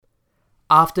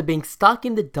After being stuck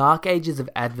in the dark ages of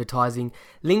advertising,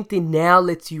 LinkedIn now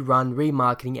lets you run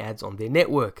remarketing ads on their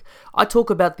network. I talk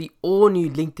about the all-new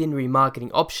LinkedIn remarketing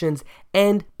options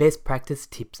and best practice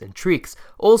tips and tricks.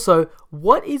 Also,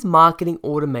 what is marketing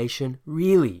automation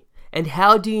really? And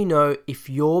how do you know if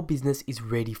your business is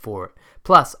ready for it?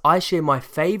 Plus, I share my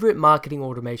favorite marketing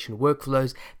automation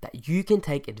workflows that you can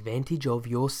take advantage of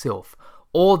yourself.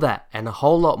 All that and a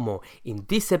whole lot more in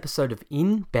this episode of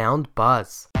Inbound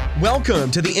Buzz. Welcome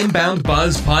to the Inbound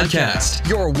Buzz Podcast,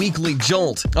 your weekly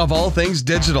jolt of all things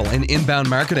digital and inbound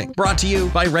marketing, brought to you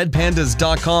by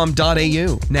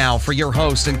redpandas.com.au. Now for your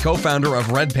host and co-founder of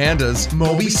Red Pandas,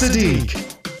 Moby Sadiq.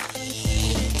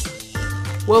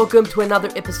 Welcome to another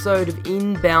episode of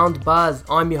Inbound Buzz.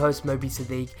 I'm your host, Moby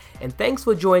Sadiq, and thanks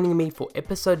for joining me for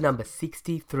episode number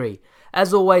 63.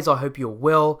 As always, I hope you're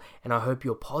well, and I hope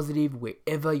you're positive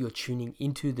wherever you're tuning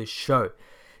into the show.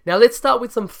 Now let's start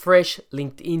with some fresh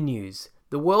LinkedIn news.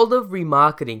 The world of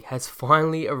remarketing has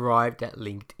finally arrived at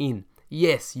LinkedIn.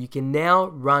 Yes, you can now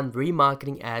run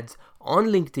remarketing ads on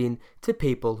LinkedIn to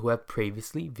people who have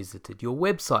previously visited your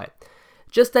website.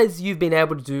 Just as you've been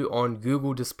able to do on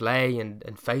Google Display and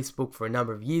Facebook for a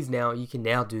number of years now, you can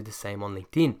now do the same on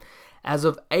LinkedIn. As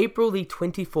of April the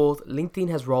 24th, LinkedIn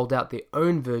has rolled out their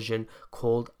own version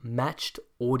called Matched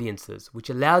Audiences, which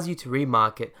allows you to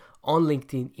remarket on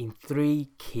LinkedIn in 3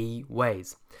 key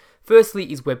ways.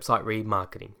 Firstly is website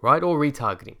remarketing, right? Or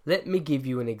retargeting. Let me give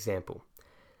you an example.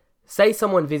 Say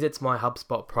someone visits my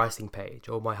HubSpot pricing page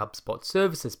or my HubSpot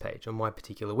services page on my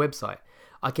particular website.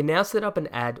 I can now set up an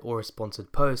ad or a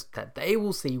sponsored post that they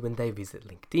will see when they visit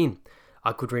LinkedIn.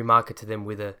 I could remarket to them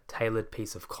with a tailored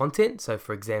piece of content. So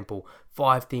for example,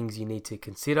 5 things you need to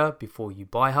consider before you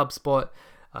buy HubSpot,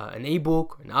 an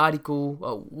ebook, an article,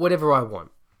 whatever I want,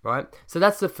 right? So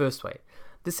that's the first way.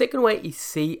 The second way is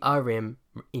CRM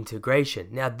integration.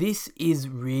 Now this is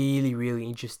really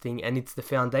interesting, and it's the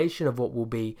foundation of what will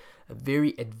be a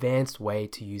very advanced way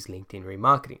to use LinkedIn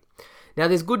remarketing. Now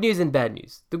there's good news and bad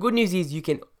news. The good news is you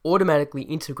can automatically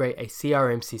integrate a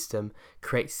CRM system,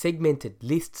 create segmented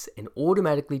lists, and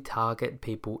automatically target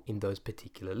people in those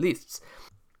particular lists.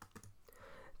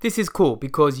 This is cool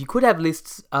because you could have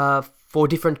lists for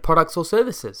different products or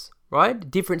services, right?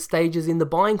 Different stages in the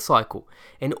buying cycle,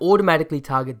 and automatically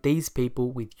target these people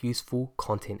with useful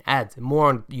content ads. And more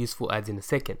on useful ads in a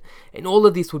second. And all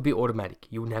of this would be automatic.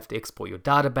 You wouldn't have to export your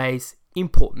database,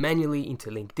 import manually into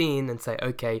LinkedIn and say,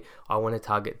 okay, I want to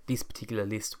target this particular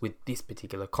list with this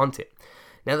particular content.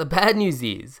 Now the bad news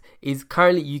is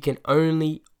currently you can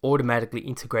only automatically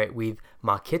integrate with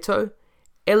Marketo,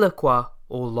 Eloqua,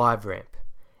 or LiveRamp.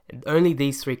 And only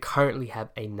these 3 currently have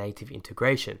a native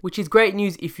integration, which is great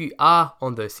news if you are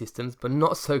on those systems, but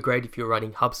not so great if you're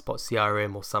running HubSpot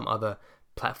CRM or some other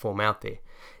platform out there.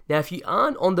 Now, if you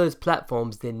aren't on those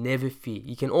platforms, then never fear.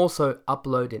 You can also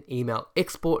upload an email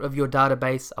export of your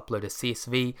database, upload a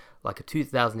CSV like a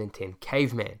 2010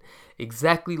 caveman,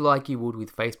 exactly like you would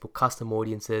with Facebook custom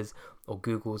audiences or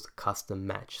Google's custom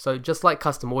match. So just like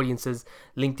custom audiences,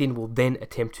 LinkedIn will then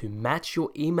attempt to match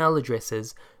your email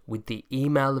addresses with the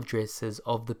email addresses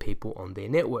of the people on their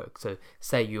network. So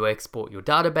say you export your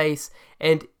database,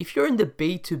 and if you're in the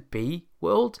B2B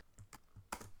world,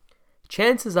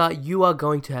 chances are you are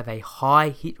going to have a high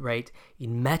hit rate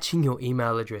in matching your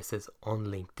email addresses on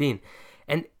LinkedIn.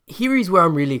 And here is where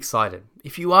I'm really excited.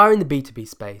 If you are in the B2B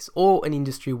space or an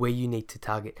industry where you need to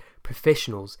target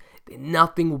professionals, then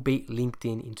nothing will beat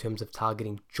LinkedIn in terms of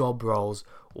targeting job roles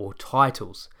or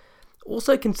titles.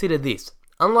 Also consider this.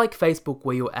 Unlike Facebook,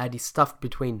 where your ad is stuffed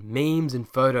between memes and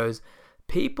photos,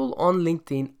 people on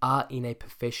LinkedIn are in a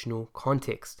professional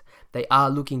context. They are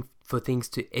looking for things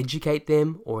to educate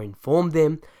them or inform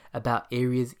them about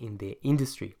areas in their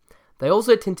industry. They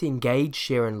also tend to engage,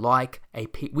 share, and like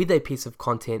with a piece of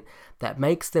content that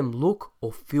makes them look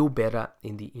or feel better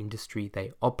in the industry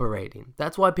they operate in.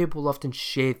 That's why people often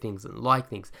share things and like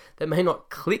things. They may not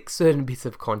click certain bits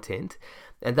of content,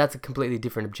 and that's a completely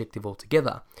different objective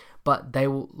altogether, but they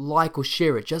will like or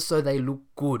share it just so they look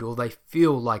good or they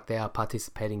feel like they are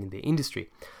participating in their industry.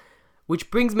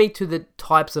 Which brings me to the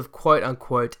types of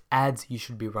quote-unquote ads you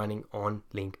should be running on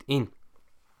LinkedIn.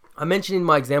 I mentioned in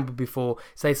my example before,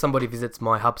 say somebody visits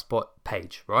my HubSpot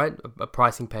page, right? A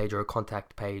pricing page or a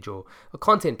contact page or a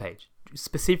content page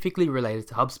specifically related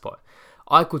to HubSpot.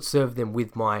 I could serve them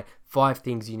with my 5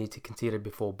 things you need to consider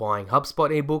before buying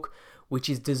HubSpot ebook, which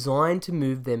is designed to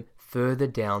move them further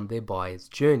down their buyer's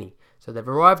journey. So they've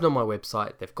arrived on my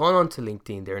website, they've gone on to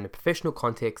LinkedIn, they're in a professional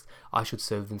context, I should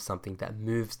serve them something that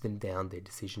moves them down their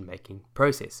decision-making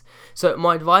process. So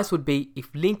my advice would be,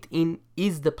 if LinkedIn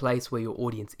is the place where your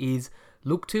audience is,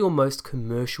 look to your most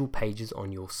commercial pages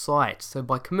on your site. So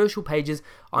by commercial pages,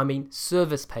 I mean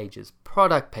service pages,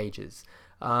 product pages,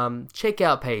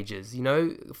 checkout pages,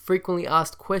 frequently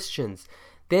asked questions.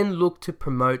 Then look to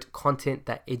promote content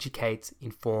that educates,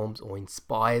 informs, or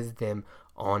inspires them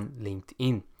on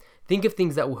LinkedIn. Think of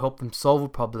things that will help them solve a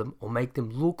problem or make them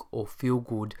look or feel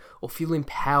good or feel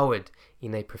empowered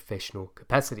in a professional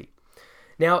capacity.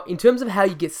 Now, in terms of how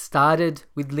you get started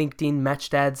with LinkedIn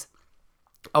matched ads,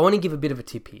 I want to give a bit of a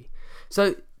tip here.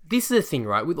 So this is the thing,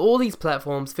 right? With all these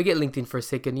platforms, forget LinkedIn for a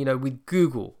second, with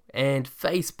Google and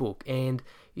Facebook and,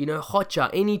 Hotjar,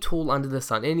 any tool under the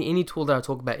sun, any tool that I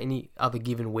talk about any other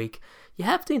given week, you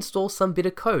have to install some bit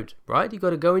of code, right? You got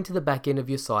to go into the back end of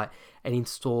your site and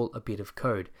install a bit of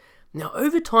code. Now,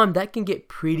 over time, that can get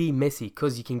pretty messy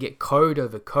because you can get code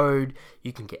over code,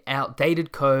 you can get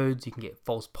outdated codes, you can get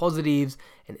false positives,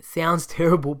 and it sounds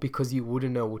terrible because you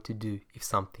wouldn't know what to do if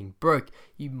something broke.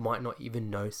 You might not even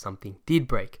know something did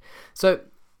break. So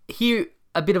here,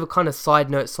 a bit of a kind of side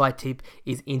tip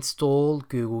is install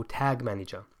Google Tag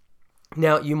Manager.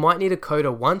 Now, you might need a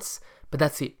coder once, but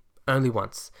that's it, only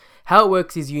once. How it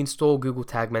works is you install Google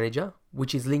Tag Manager,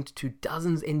 which is linked to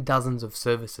dozens and dozens of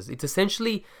services. It's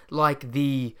essentially like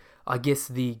the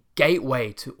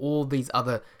gateway to all these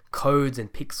other codes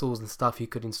and pixels and stuff you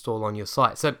could install on your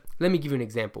site. So let me give you an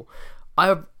example.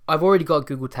 I've already got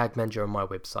Google Tag Manager on my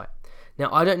website. Now,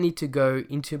 I don't need to go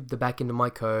into the back end of my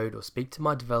code or speak to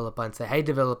my developer and say, hey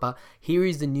developer, here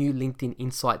is the new LinkedIn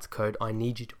Insights code I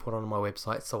need you to put on my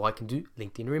website so I can do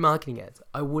LinkedIn remarketing ads.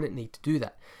 I wouldn't need to do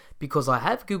that. Because I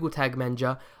have Google Tag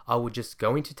Manager, I would just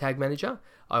go into Tag Manager,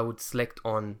 I would select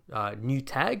on new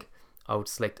tag, I would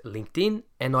select LinkedIn,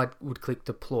 and I would click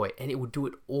deploy, and it would do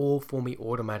it all for me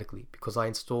automatically because I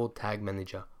installed Tag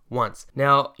Manager once.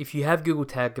 Now, if you have Google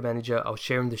Tag Manager, I'll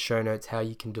share in the show notes how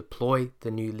you can deploy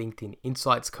the new LinkedIn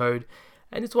Insights code.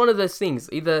 And it's one of those things,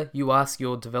 either you ask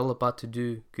your developer to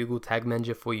do Google Tag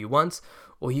Manager for you once,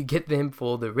 or you get them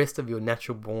for the rest of your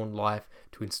natural born life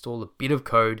to install a bit of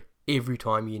code every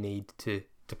time you need to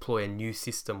deploy a new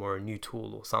system or a new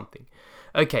tool or something.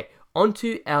 Okay, on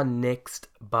to our next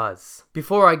buzz.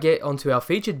 Before I get onto our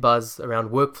featured buzz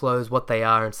around workflows, what they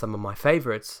are, and some of my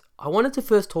favorites, I wanted to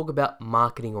first talk about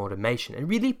marketing automation and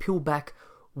really peel back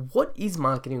what is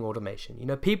marketing automation.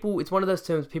 It's one of those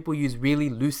terms people use really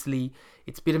loosely.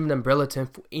 It's a bit of an umbrella term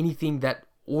for anything that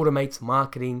automates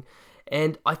marketing.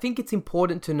 And I think it's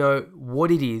important to know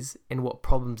what it is and what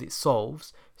problems it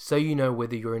solves so you know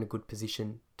whether you're in a good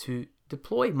position to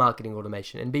deploy marketing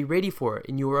automation and be ready for it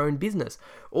in your own business.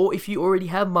 Or if you already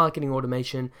have marketing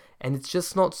automation and it's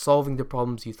just not solving the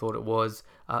problems you thought it was,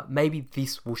 maybe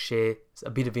this will share a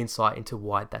bit of insight into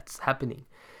why that's happening.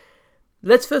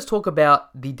 Let's first talk about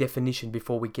the definition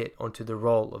before we get onto the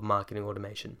role of marketing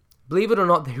automation. Believe it or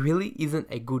not, there really isn't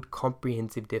a good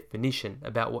comprehensive definition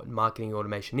about what marketing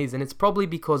automation is, and it's probably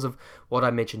because of what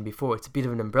I mentioned before. It's a bit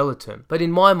of an umbrella term. But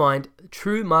in my mind,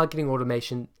 true marketing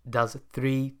automation does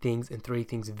three things and three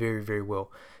things very, very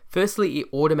well. Firstly,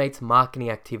 it automates marketing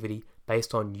activity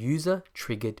based on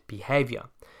user-triggered behavior.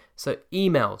 So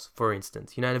emails, for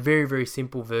instance, a very, very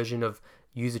simple version of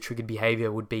user-triggered behavior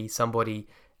would be somebody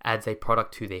adds a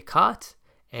product to their cart,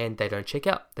 and they don't check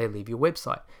out, they leave your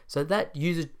website. So that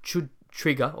user should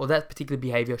trigger, or that particular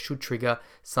behavior should trigger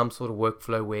some sort of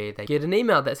workflow where they get an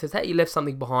email that says, hey, you left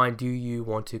something behind, do you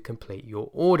want to complete your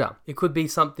order? It could be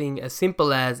something as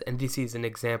simple as, and this is an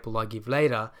example I give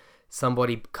later,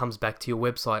 somebody comes back to your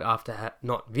website after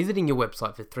not visiting your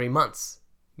website for 3 months.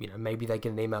 Maybe they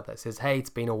get an email that says, hey, it's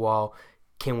been a while,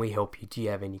 can we help you? Do you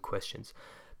have any questions?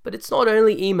 But it's not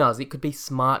only emails, it could be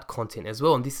smart content as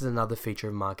well. And this is another feature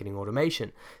of marketing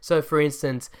automation. So for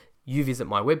instance, you visit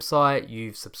my website,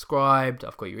 you've subscribed,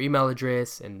 I've got your email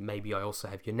address, and maybe I also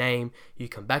have your name. You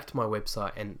come back to my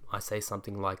website and I say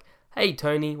something like, hey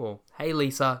Tony, or hey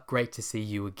Lisa, great to see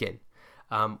you again.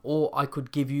 Or I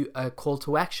could give you a call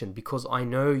to action because I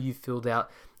know you filled out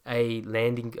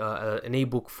an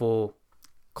ebook for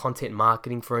content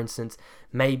marketing, for instance.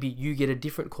 Maybe you get a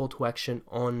different call to action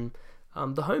on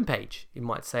the homepage. It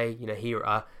might say, here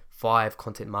are 5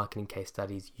 content marketing case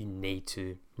studies you need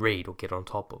to read or get on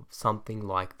top of, something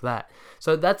like that.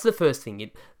 So that's the first thing.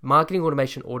 Marketing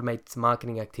automation automates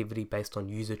marketing activity based on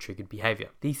user-triggered behavior.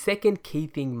 The second key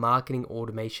thing marketing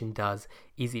automation does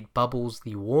is it bubbles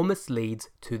the warmest leads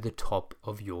to the top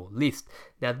of your list.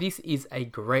 Now, this is a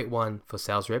great one for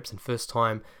sales reps, and first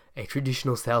time a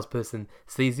traditional salesperson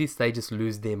sees this, they just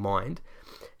lose their mind.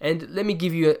 And let me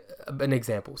give you an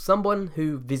example. Someone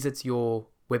who visits your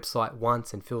website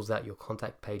once and fills out your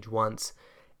contact page once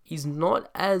is not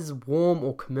as warm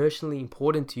or commercially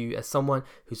important to you as someone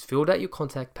who's filled out your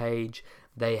contact page,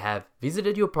 they have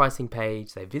visited your pricing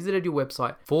page, they visited your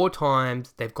website 4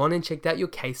 times, they've gone and checked out your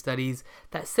case studies.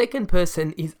 That second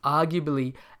person is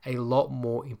arguably a lot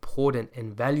more important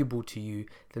and valuable to you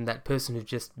than that person who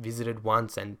just visited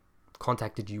once and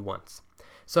contacted you once.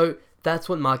 So that's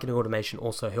what marketing automation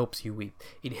also helps you with.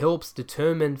 It helps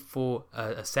determine for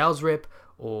a sales rep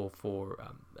or for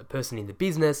a person in the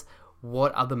business,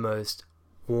 what are the most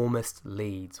warmest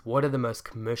leads? What are the most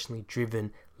commercially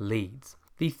driven leads?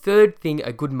 The third thing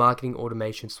a good marketing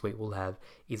automation suite will have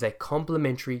is a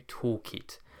complementary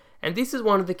toolkit. And this is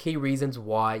one of the key reasons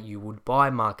why you would buy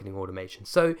marketing automation.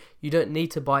 So you don't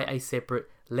need to buy a separate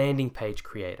landing page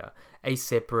creator, a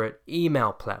separate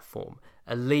email platform,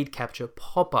 a lead capture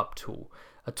pop-up tool.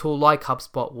 A tool like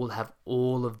HubSpot will have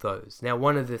all of those. Now,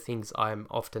 one of the things I'm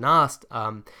often asked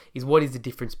is what is the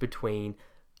difference between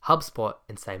HubSpot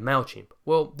and say MailChimp?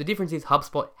 Well, the difference is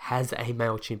HubSpot has a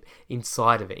MailChimp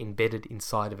inside of it, embedded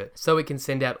inside of it. So it can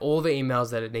send out all the emails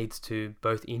that it needs to,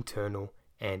 both internal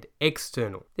and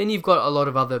external. Then you've got a lot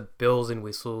of other bells and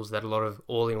whistles that a lot of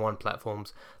all-in-one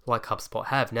platforms like HubSpot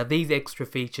have. Now, these extra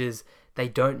features, they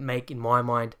don't make, in my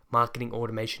mind, marketing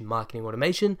automation,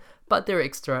 but they're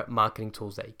extra marketing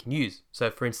tools that you can use. So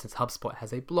for instance, HubSpot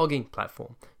has a blogging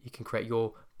platform. You can create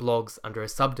your blogs under a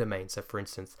subdomain. So for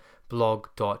instance,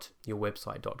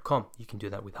 blog.yourwebsite.com. You can do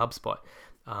that with HubSpot.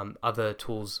 Other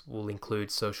tools will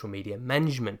include social media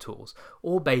management tools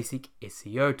or basic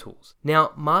SEO tools.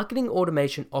 Now, marketing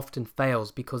automation often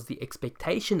fails because the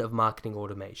expectation of marketing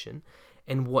automation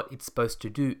and what it's supposed to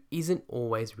do isn't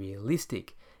always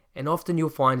realistic. And often you'll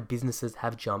find businesses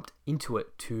have jumped into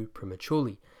it too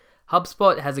prematurely.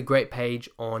 HubSpot has a great page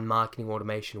on marketing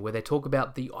automation where they talk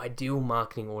about the ideal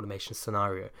marketing automation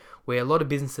scenario, where a lot of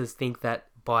businesses think that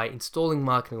by installing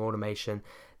marketing automation,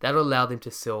 that'll allow them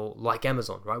to sell like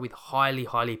Amazon, right? With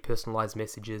highly personalized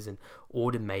messages and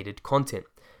automated content.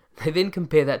 They then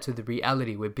compare that to the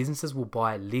reality where businesses will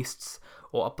buy lists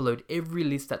or upload every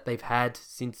list that they've had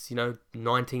since,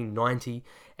 1990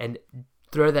 and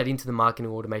throw that into the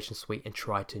marketing automation suite and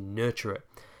try to nurture it,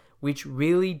 which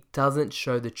really doesn't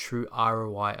show the true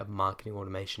ROI of marketing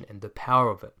automation and the power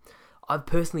of it. I've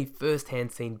personally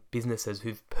firsthand seen businesses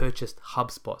who've purchased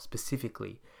HubSpot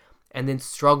specifically and then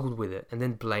struggled with it and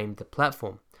then blamed the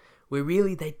platform, where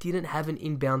really they didn't have an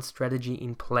inbound strategy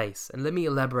in place. And let me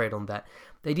elaborate on that.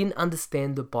 They didn't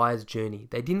understand the buyer's journey.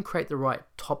 They didn't create the right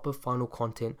top of funnel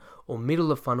content or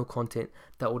middle of funnel content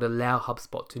that would allow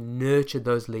HubSpot to nurture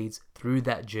those leads through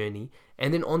that journey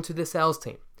and then onto the sales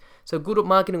team. So good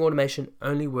marketing automation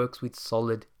only works with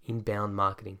solid inbound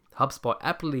marketing. HubSpot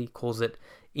aptly calls it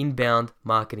inbound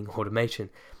marketing automation.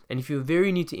 And if you're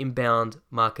very new to inbound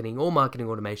marketing or marketing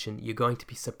automation, you're going to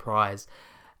be surprised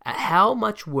at how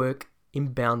much work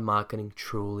inbound marketing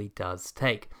truly does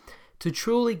take. To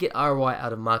truly get ROI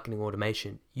out of marketing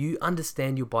automation, you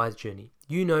understand your buyer's journey.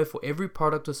 You know for every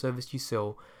product or service you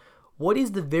sell, what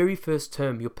is the very first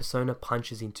term your persona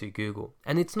punches into Google?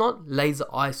 And it's not laser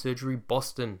eye surgery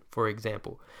Boston, for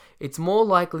example. It's more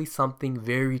likely something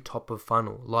very top of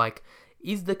funnel, like,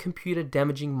 is the computer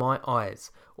damaging my eyes?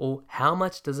 Or how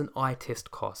much does an eye test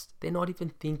cost? They're not even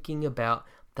thinking about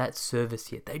that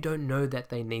service yet. They don't know that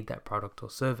they need that product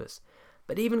or service.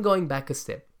 But even going back a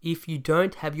step, if you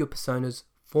don't have your personas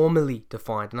formally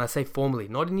defined, and I say formally,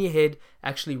 not in your head,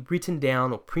 actually written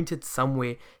down or printed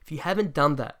somewhere, if you haven't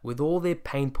done that with all their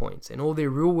pain points and all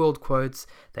their real world quotes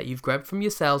that you've grabbed from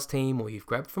your sales team or you've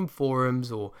grabbed from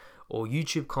forums or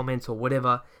YouTube comments or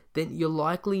whatever, then you're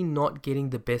likely not getting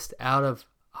the best out of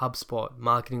HubSpot,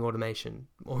 marketing automation,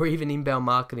 or even inbound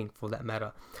marketing for that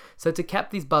matter. So to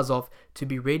cap this buzz off, to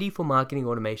be ready for marketing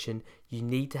automation, you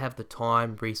need to have the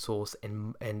time, resource,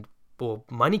 and or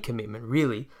money commitment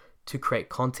really to create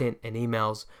content and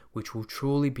emails, which will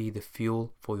truly be the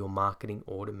fuel for your marketing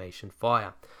automation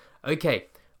fire. Okay,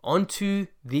 on to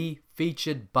the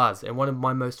featured buzz, and one of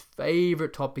my most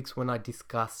favorite topics when I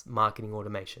discuss marketing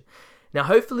automation. Now,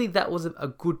 hopefully that was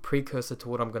a good precursor to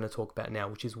what I'm going to talk about now,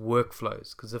 which is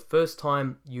workflows. Because the first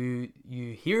time you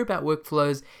hear about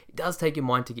workflows, it does take your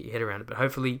mind to get your head around it. But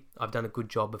hopefully I've done a good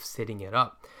job of setting it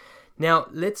up. Now,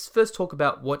 let's first talk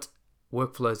about what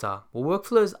workflows are. Well,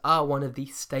 workflows are one of the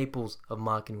staples of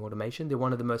marketing automation. They're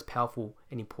one of the most powerful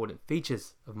and important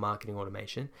features of marketing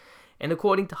automation. And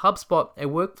according to HubSpot, a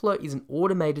workflow is an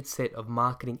automated set of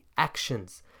marketing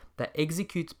actions that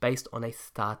executes based on a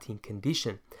starting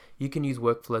condition. You can use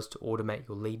workflows to automate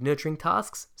your lead nurturing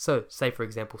tasks. So say, for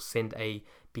example, send a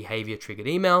behavior triggered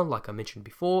email, like I mentioned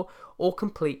before, or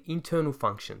complete internal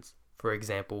functions. For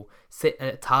example, set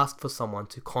a task for someone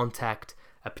to contact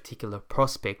a particular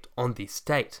prospect on this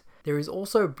date. There is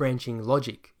also branching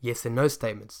logic, yes and no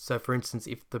statements. So for instance,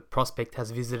 if the prospect has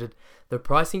visited the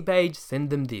pricing page, send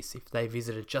them this. If they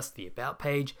visited just the about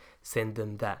page, send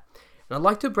them that. And I'd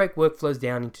like to break workflows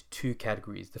down into two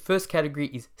categories. The first category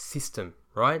is system,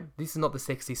 right? This is not the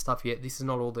sexy stuff yet. This is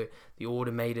not all the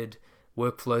automated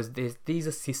workflows. These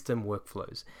are system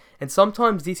workflows. And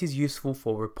sometimes this is useful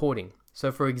for reporting.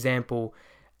 So for example,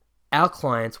 our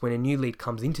clients, when a new lead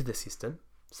comes into the system,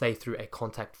 say through a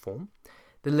contact form,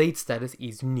 the lead status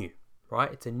is new,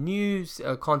 right? It's a new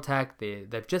contact.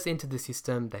 They've just entered the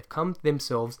system. They've come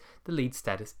themselves. The lead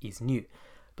status is new.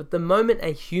 But the moment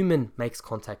a human makes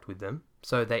contact with them,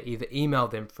 so they either email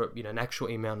them for an actual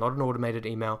email, not an automated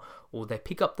email, or they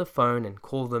pick up the phone and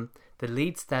call them, the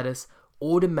lead status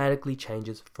automatically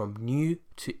changes from new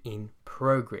to in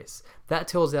progress. That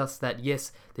tells us that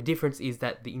yes, the difference is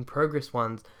that the in progress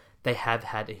ones, they have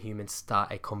had a human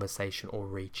start a conversation or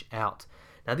reach out.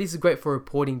 Now this is great for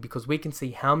reporting because we can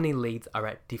see how many leads are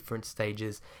at different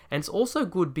stages, and it's also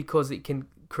good because it can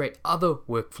create other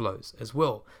workflows as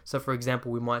well. So for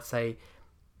example, we might say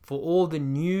for all the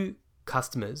new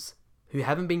customers who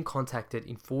haven't been contacted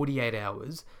in 48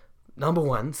 hours, number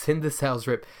one, send the sales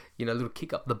rep, a little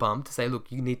kick up the bum to say,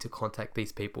 look, you need to contact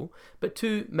these people. But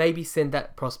two, maybe send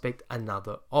that prospect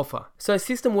another offer. So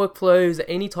system workflows are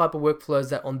any type of workflows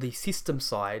that on the system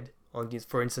side,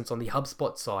 for instance, on the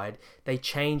HubSpot side, they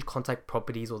change contact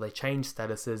properties or they change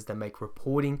statuses, they make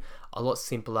reporting a lot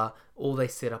simpler, or they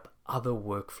set up other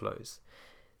workflows.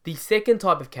 The second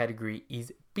type of category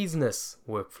is business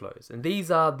workflows, and these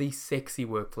are the sexy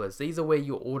workflows. These are where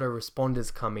your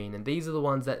autoresponders come in, and these are the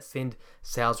ones that send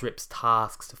sales reps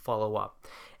tasks to follow up.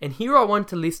 And here I want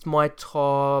to list my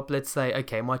top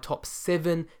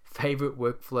 7 favorite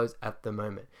workflows at the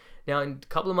moment. Now, in a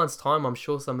couple of months' time, I'm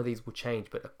sure some of these will change,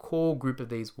 but a core group of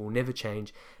these will never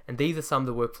change. And these are some of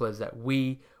the workflows that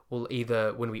we will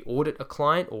either, when we audit a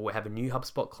client or we have a new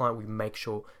HubSpot client, we make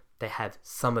sure they have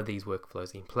some of these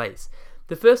workflows in place.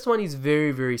 The first one is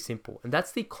very, very simple, and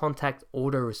that's the contact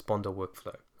autoresponder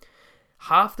workflow.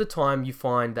 Half the time you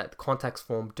find that the contacts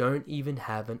form don't even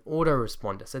have an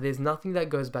autoresponder. So there's nothing that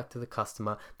goes back to the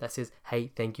customer that says,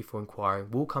 hey, thank you for inquiring.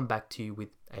 We'll come back to you with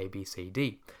A, B, C,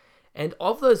 D. And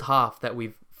of those half that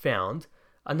we've found,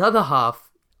 another half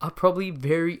are probably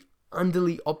very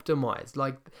underly optimized.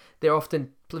 Like they're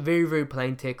often very, very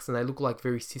plain text and they look like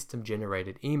very system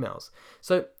generated emails.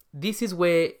 So this is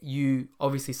where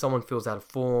someone fills out a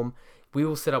form. We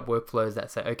will set up workflows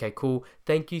that say, okay, cool.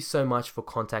 Thank you so much for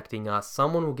contacting us.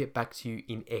 Someone will get back to you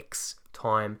in X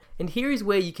time. And here is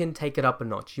where you can take it up a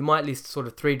notch. You might list sort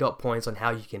of 3 dot points on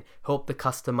how you can help the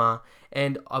customer.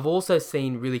 And I've also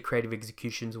seen really creative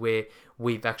executions where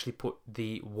we've actually put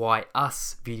the why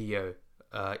us video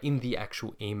in the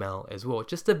actual email as well.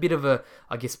 Just a bit of a,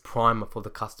 primer for the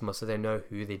customer so they know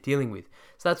who they're dealing with.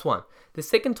 So that's one. The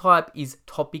second type is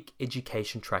topic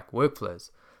education track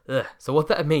workflows. So what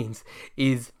that means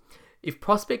is if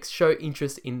prospects show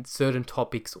interest in certain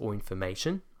topics or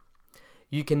information,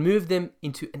 you can move them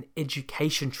into an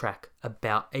education track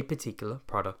about a particular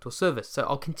product or service. So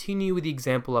I'll continue with the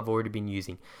example I've already been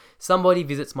using. Somebody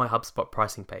visits my HubSpot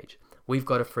pricing page. We've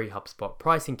got a free HubSpot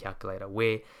pricing calculator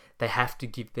where they have to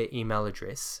give their email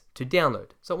address to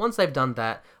download. So once they've done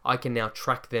that, I can now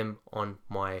track them on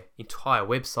my entire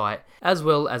website, as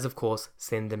well as, of course,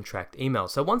 send them tracked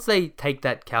emails. So once they take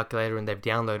that calculator and they've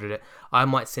downloaded it, I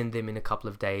might send them in a couple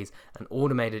of days an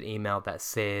automated email that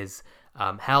says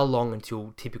how long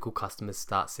until typical customers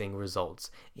start seeing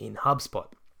results in HubSpot.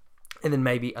 And then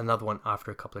maybe another one after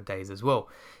a couple of days as well.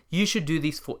 You should do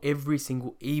this for every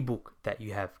single ebook that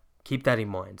you have. Keep that in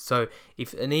mind. So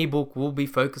if an ebook will be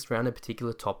focused around a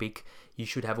particular topic, you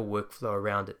should have a workflow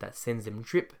around it that sends them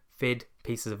drip-fed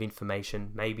pieces of information.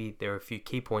 Maybe there are a few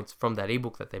key points from that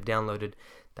ebook that they've downloaded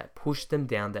that push them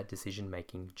down that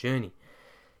decision-making journey.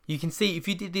 You can see if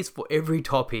you did this for every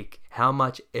topic, how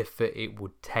much effort it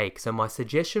would take. So my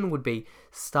suggestion would be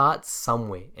start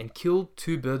somewhere and kill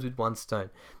 2 birds with 1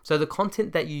 stone. So the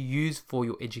content that you use for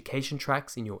your education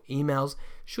tracks in your emails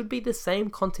should be the same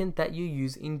content that you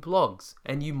use in blogs.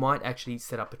 And you might actually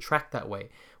set up a track that way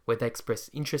where they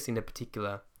express interest in a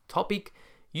particular topic.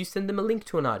 You send them a link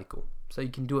to an article. So you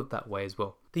can do it that way as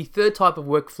well. The third type of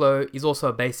workflow is also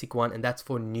a basic one, and that's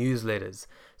for newsletters.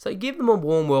 So give them a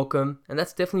warm welcome, and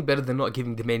that's definitely better than not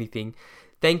giving them anything.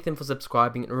 Thank them for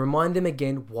subscribing and remind them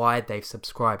again why they've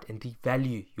subscribed and the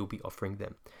value you'll be offering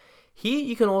them. Here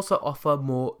you can also offer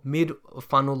more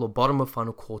mid-funnel or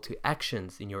bottom-of-funnel call to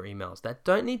actions in your emails that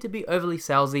don't need to be overly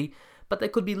salesy, but they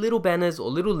could be little banners or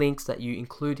little links that you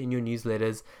include in your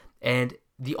newsletters, and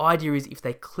the idea is if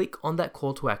they click on that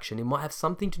call to action, it might have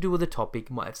something to do with the topic,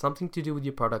 it might have something to do with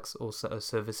your products or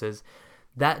services,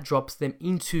 that drops them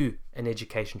into an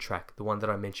education track, the one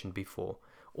that I mentioned before,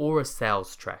 or a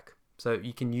sales track. So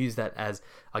you can use that as,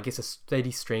 I guess, a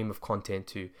steady stream of content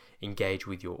to engage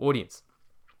with your audience.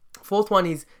 Fourth one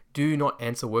is do not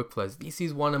answer workflows. This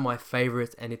is one of my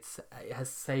favorites, and it has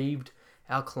saved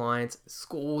our clients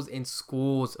scores and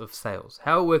scores of sales.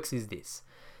 How it works is this.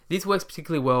 This works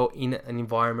particularly well in an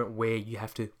environment where you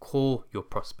have to call your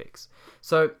prospects.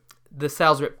 So the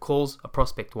sales rep calls a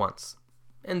prospect once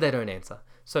and they don't answer.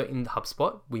 So in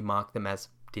HubSpot, we mark them as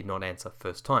did not answer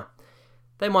first time.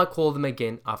 They might call them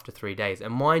again after 3 days.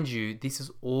 And mind you, this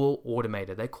is all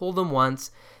automated. They call them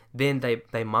once, then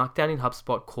they mark down in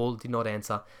HubSpot, call, did not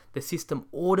answer. The system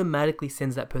automatically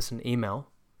sends that person an email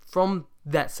from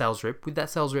that sales rep with that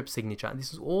sales rep signature. And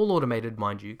this is all automated,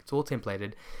 mind you. It's all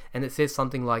templated. And it says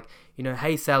something like,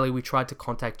 hey, Sally, we tried to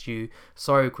contact you.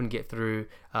 Sorry, we couldn't get through.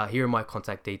 Here are my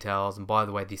contact details. And by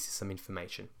the way, this is some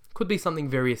information. Could be something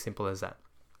very as simple as that.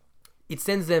 It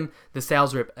sends them, the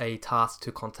sales rep, a task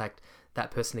to contact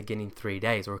that person again in 3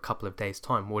 days or a couple of days'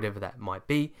 time, whatever that might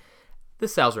be. The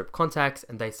sales rep contacts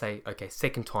and they say, okay,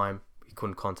 second time, we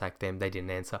couldn't contact them, they didn't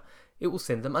answer. It will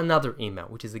send them another email,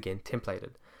 which is again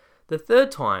templated. The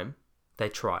third time they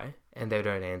try and they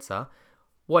don't answer,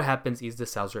 what happens is the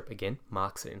sales rep again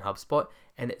marks it in HubSpot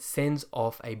and it sends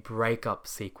off a breakup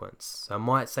sequence. So I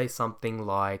might say something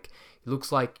like, it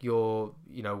looks like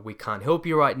we can't help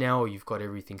you right now, or you've got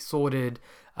everything sorted.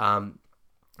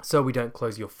 So we don't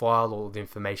close your file or the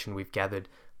information we've gathered,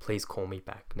 please call me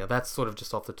back. Now that's sort of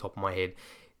just off the top of my head.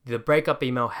 The breakup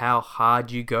email, how hard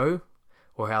you go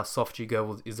or how soft you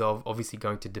go is obviously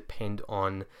going to depend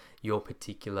on your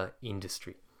particular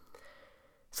industry.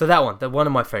 So that's one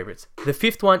of my favorites. The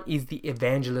fifth one is the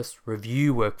evangelist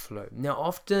review workflow. Now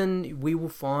often we will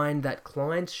find that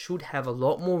clients should have a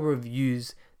lot more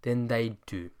reviews than they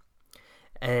do.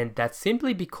 And that's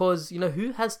simply because,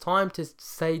 who has time to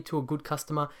say to a good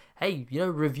customer, hey,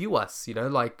 review us,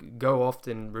 go off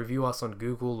and review us on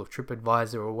Google or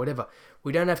TripAdvisor or whatever.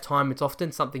 We don't have time. It's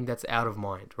often something that's out of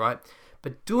mind, right?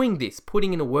 But doing this,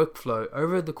 putting in a workflow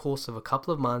over the course of a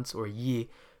couple of months or a year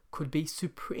could be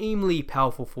supremely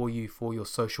powerful for you for your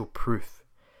social proof.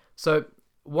 So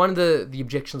one of the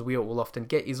objections we will often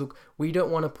get is, look, we don't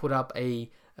want to put up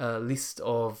a list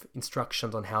of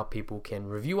instructions on how people can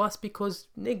review us because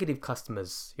negative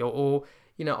customers or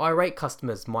irate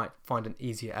customers might find an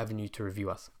easier avenue to review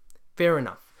us. Fair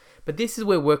enough. But this is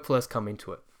where workflows come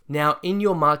into it. Now, in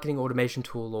your marketing automation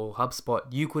tool or HubSpot,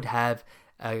 you could have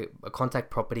a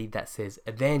contact property that says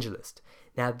evangelist.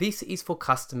 Now, this is for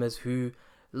customers who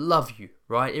love you,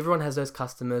 right? Everyone has those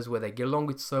customers where they get along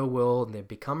with so well and they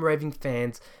become raving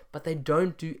fans, but they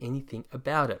don't do anything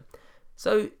about it.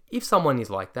 So if someone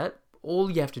is like that, all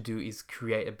you have to do is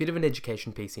create a bit of an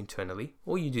education piece internally,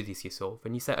 or you do this yourself,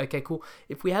 and you say, okay, cool.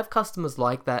 If we have customers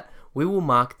like that, we will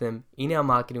mark them in our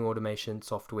marketing automation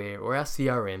software or our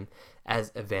CRM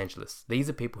as evangelists. These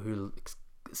are people who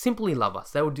simply love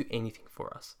us. They will do anything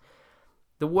for us.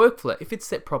 The workflow, if it's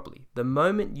set properly, the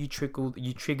moment you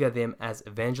trigger them as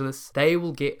evangelists, they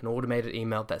will get an automated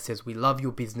email that says, we love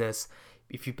your business.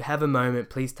 If you have a moment,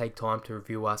 please take time to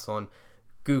review us on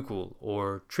Google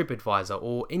or TripAdvisor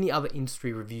or any other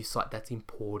industry review site that's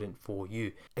important for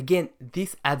you. Again,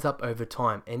 this adds up over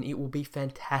time and it will be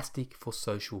fantastic for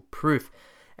social proof.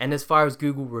 And as far as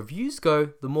Google reviews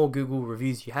go, the more Google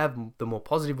reviews you have, the more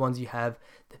positive ones you have,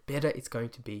 the better it's going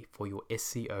to be for your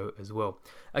SEO as well.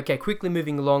 Okay, quickly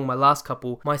moving along, my last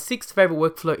couple. My sixth favorite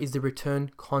workflow is the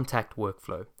return contact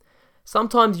workflow.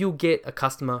 Sometimes you'll get a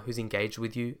customer who's engaged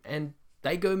with you and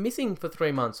they go missing for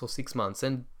 3 months or 6 months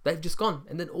and they've just gone.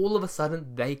 And then all of a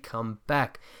sudden they come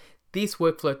back. This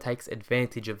workflow takes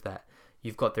advantage of that.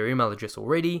 You've got their email address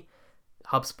already.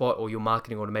 HubSpot or your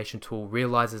marketing automation tool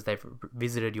realizes they've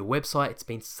visited your website. It's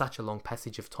been such a long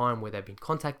passage of time where they've been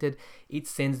contacted. It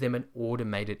sends them an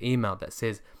automated email that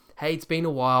says, hey, it's been a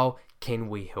while. Can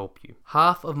we help you?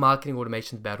 Half of marketing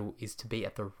automation's battle is to be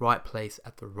at the right place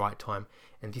at the right time.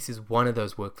 And this is one of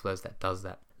those workflows that does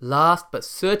that. Last but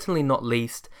certainly not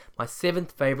least, my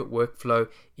seventh favorite workflow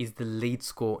is the lead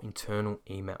score internal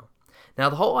email.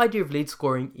 Now, the whole idea of lead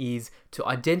scoring is to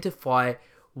identify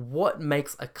what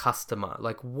makes a customer,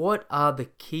 like what are the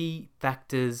key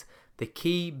factors, the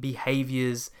key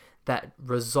behaviors that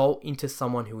result into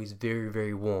someone who is very,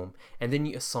 very warm. And then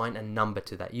you assign a number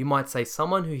to that. You might say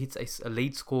someone who hits a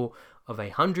lead score of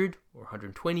 100 or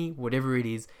 120, whatever it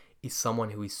is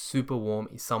someone who is super warm,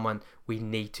 is someone we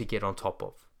need to get on top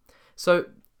of. So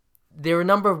there are a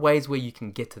number of ways where you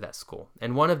can get to that score.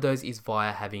 And one of those is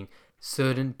via having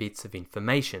certain bits of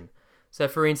information. So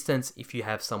for instance, if you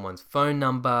have someone's phone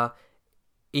number,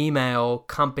 email,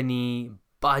 company,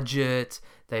 budget,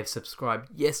 they've subscribed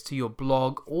yes to your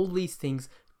blog, all these things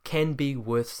can be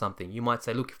worth something. You might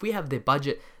say, look, if we have their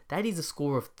budget, that is a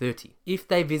score of 30. If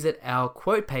they visit our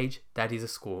quote page, that is a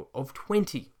score of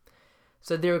 20.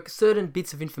 So there are certain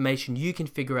bits of information you can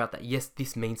figure out that yes,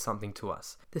 this means something to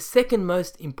us. The second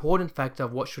most important factor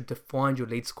of what should define your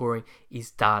lead scoring is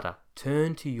data.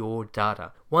 Turn to your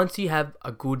data. Once you have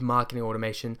a good marketing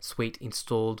automation suite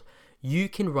installed, you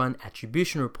can run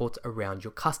attribution reports around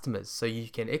your customers. So you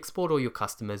can export all your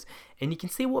customers and you can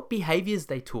see what behaviors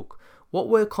they took. What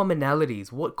were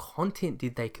commonalities? What content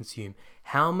did they consume?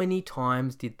 How many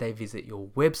times did they visit your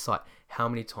website? How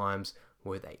many times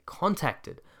were they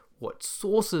contacted? What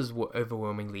sources were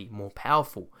overwhelmingly more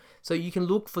powerful? So you can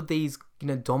look for these,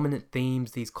 dominant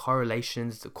themes, these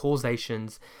correlations, the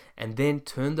causations, and then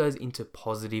turn those into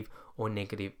positive or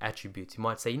negative attributes. You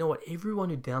might say, you know what, everyone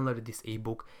who downloaded this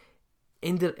ebook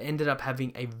ended up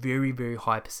having a very, very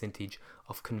high percentage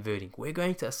of converting. We're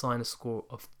going to assign a score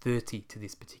of 30 to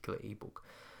this particular ebook.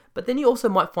 But then you also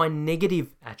might find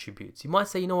negative attributes. You might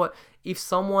say, you know what, we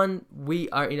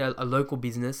are in a local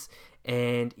business,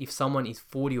 and if someone is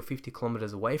 40 or 50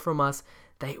 kilometers away from us,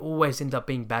 they always end up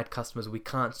being bad customers. We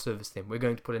can't service them. We're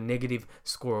going to put a negative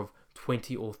score of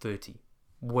 20 or 30,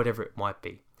 whatever it might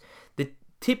be. The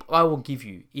tip I will give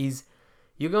you is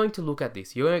you're going to look at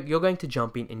this. You're going to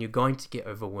jump in and you're going to get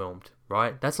overwhelmed,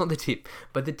 right? That's not the tip.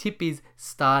 But the tip is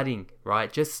starting,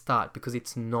 right? Just start, because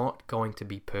it's not going to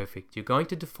be perfect. You're going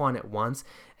to define it once,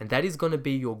 and that is going to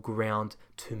be your ground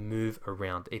to move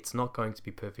around. It's not going to be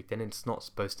perfect, and it's not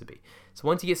supposed to be. So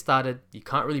once you get started, you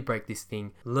can't really break this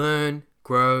thing. Learn,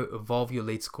 grow, evolve your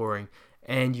lead scoring,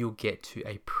 and you'll get to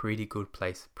a pretty good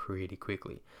place pretty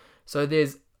quickly. So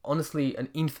there's honestly an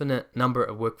infinite number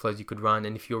of workflows you could run,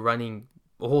 and if you're running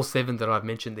all 7 that I've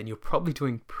mentioned, then you're probably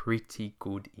doing pretty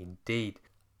good indeed.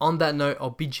 On that note, I'll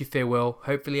bid you farewell.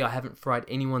 Hopefully I haven't fried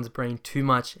anyone's brain too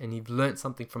much and you've learned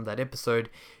something from that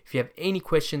episode. If you have any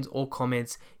questions or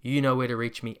comments, you know where to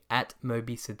reach me at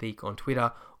Moby Sadiq on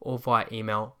Twitter or via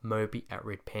email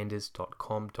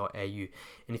moby@redpandas.com.au. And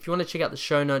if you want to check out the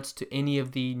show notes to any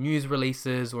of the news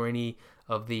releases or any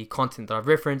of the content that I've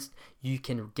referenced, you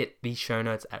can get these show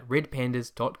notes at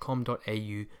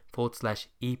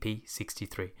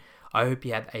redpandas.com.au/EP63. I hope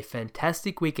you have a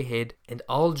fantastic week ahead, and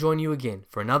I'll join you again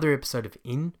for another episode of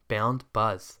Inbound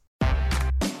Buzz.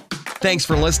 Thanks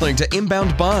for listening to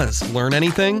Inbound Buzz. Learn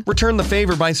anything? Return the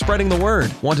favor by spreading the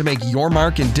word. Want to make your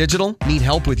mark in digital? Need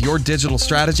help with your digital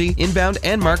strategy, inbound,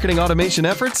 and marketing automation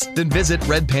efforts? Then visit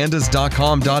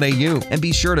redpandas.com.au and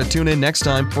be sure to tune in next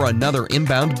time for another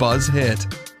Inbound Buzz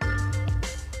hit.